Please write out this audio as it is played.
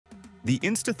The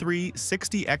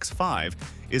Insta360 X5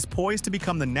 is poised to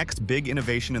become the next big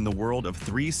innovation in the world of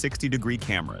 360-degree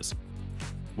cameras.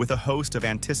 With a host of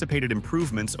anticipated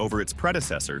improvements over its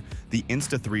predecessor, the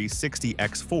Insta360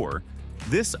 X4,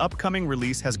 this upcoming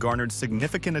release has garnered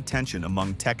significant attention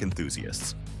among tech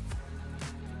enthusiasts.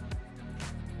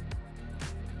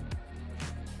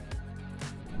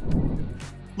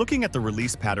 Looking at the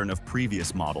release pattern of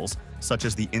previous models, such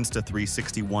as the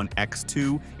Insta360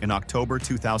 X2 in October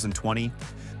 2020,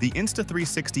 the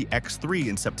Insta360 X3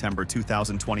 in September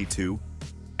 2022,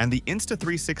 and the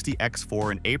Insta360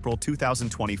 X4 in April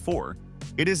 2024,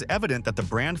 it is evident that the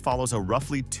brand follows a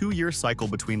roughly 2-year cycle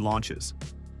between launches.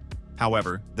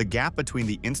 However, the gap between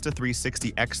the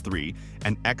Insta360 X3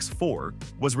 and X4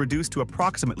 was reduced to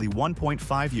approximately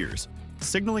 1.5 years,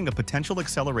 signaling a potential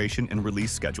acceleration in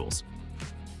release schedules.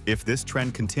 If this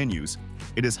trend continues,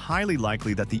 it is highly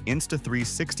likely that the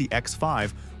Insta360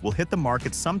 X5 will hit the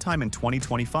market sometime in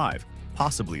 2025,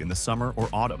 possibly in the summer or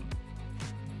autumn.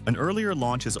 An earlier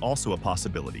launch is also a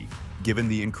possibility, given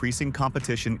the increasing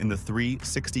competition in the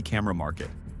 360 camera market.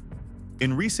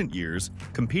 In recent years,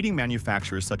 competing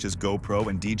manufacturers such as GoPro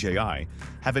and DJI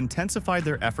have intensified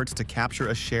their efforts to capture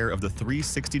a share of the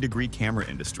 360-degree camera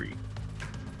industry.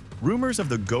 Rumors of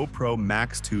the GoPro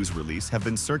Max 2's release have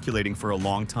been circulating for a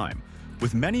long time,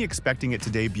 with many expecting it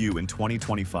to debut in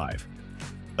 2025.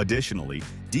 Additionally,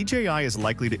 DJI is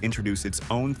likely to introduce its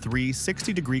own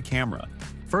 360-degree camera,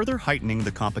 further heightening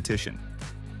the competition.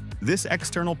 This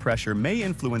external pressure may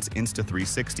influence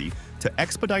Insta360 to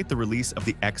expedite the release of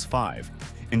the X5,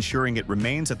 ensuring it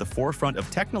remains at the forefront of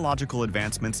technological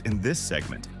advancements in this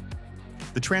segment.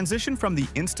 The transition from the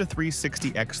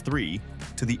Insta360 X3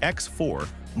 to the X4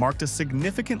 marked a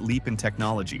significant leap in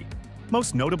technology,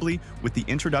 most notably with the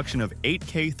introduction of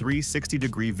 8K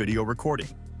 360-degree video recording.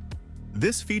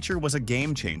 This feature was a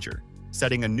game-changer,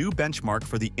 setting a new benchmark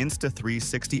for the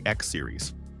Insta360 X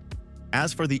series.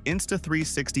 As for the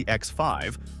Insta360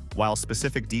 X5, while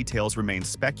specific details remain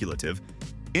speculative,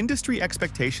 industry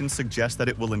expectations suggest that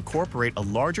it will incorporate a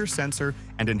larger sensor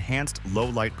and enhanced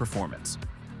low-light performance.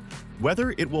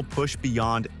 Whether it will push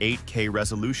beyond 8K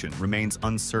resolution remains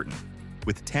uncertain,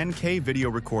 with 10K video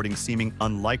recording seeming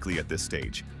unlikely at this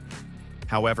stage.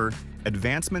 However,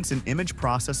 advancements in image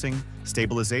processing,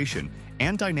 stabilization,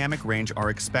 and dynamic range are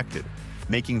expected,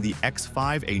 making the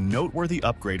X5 a noteworthy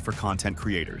upgrade for content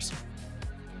creators.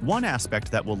 One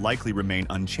aspect that will likely remain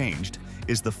unchanged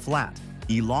is the flat,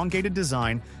 elongated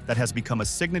design that has become a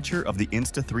signature of the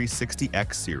Insta360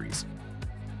 X series.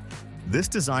 This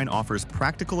design offers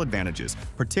practical advantages,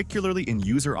 particularly in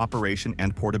user operation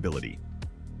and portability.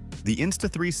 The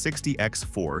Insta360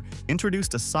 X4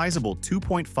 introduced a sizable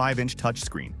 2.5-inch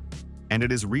touchscreen, and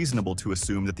it is reasonable to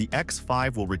assume that the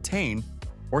X5 will retain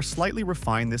or slightly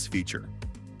refine this feature.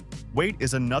 Weight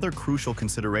is another crucial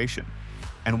consideration,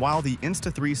 and while the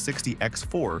Insta360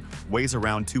 X4 weighs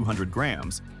around 200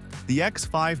 grams, the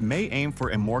X5 may aim for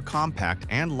a more compact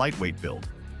and lightweight build.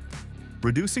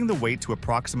 Reducing the weight to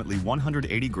approximately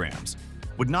 180 grams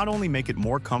would not only make it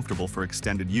more comfortable for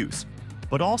extended use,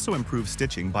 but also improve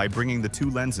stitching by bringing the two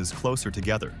lenses closer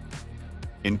together.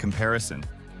 In comparison,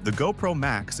 the GoPro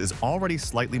Max is already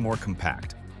slightly more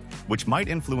compact, which might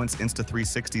influence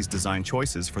Insta360's design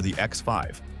choices for the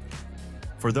X5.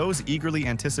 For those eagerly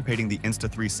anticipating the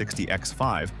Insta360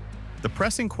 X5, the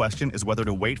pressing question is whether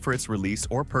to wait for its release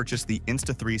or purchase the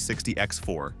Insta360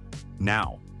 X4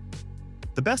 now.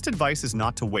 The best advice is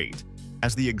not to wait,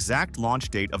 as the exact launch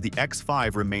date of the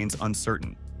X5 remains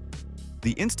uncertain.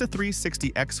 The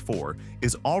Insta360 X4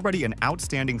 is already an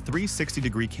outstanding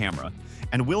 360-degree camera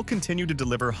and will continue to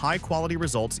deliver high-quality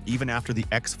results even after the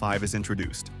X5 is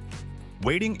introduced.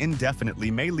 Waiting indefinitely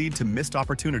may lead to missed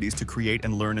opportunities to create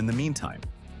and learn in the meantime.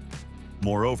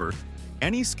 Moreover,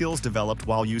 any skills developed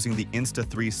while using the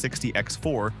Insta360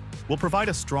 X4 will provide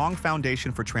a strong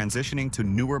foundation for transitioning to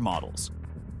newer models.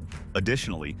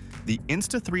 Additionally, the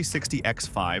Insta360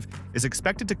 X5 is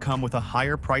expected to come with a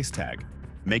higher price tag,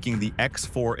 making the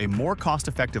X4 a more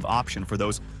cost-effective option for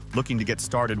those looking to get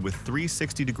started with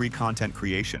 360-degree content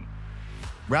creation.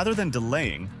 Rather than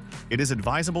delaying, it is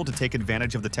advisable to take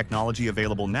advantage of the technology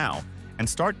available now and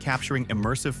start capturing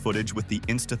immersive footage with the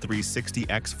Insta360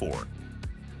 X4.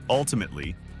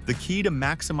 Ultimately, the key to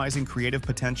maximizing creative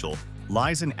potential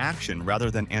lies in action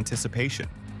rather than anticipation.